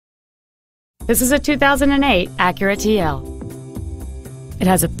This is a 2008 Acura TL. It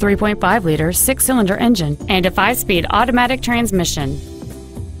has a 3.5-liter 6-cylinder engine and a 5-speed automatic transmission.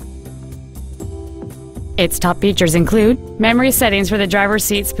 Its top features include memory settings for the driver's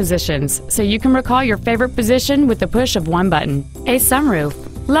seat's positions, so you can recall your favorite position with the push of one button, a sunroof,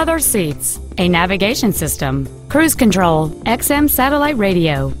 leather seats, a navigation system, cruise control, XM satellite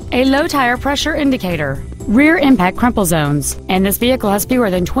radio, a low tire pressure indicator, rear impact crumple zones, and this vehicle has fewer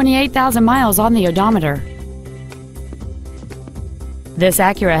than 28,000 miles on the odometer. This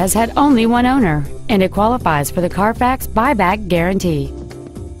Acura has had only one owner, and it qualifies for the Carfax buyback guarantee.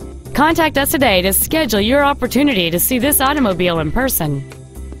 Contact us today to schedule your opportunity to see this automobile in person.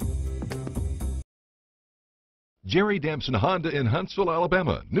 Jerry Damson Honda in Huntsville,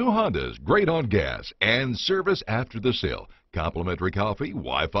 Alabama. New Hondas, great on gas and service after the sale. Complimentary coffee,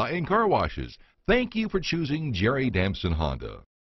 Wi-Fi, and car washes. Thank you for choosing Jerry Damson Honda.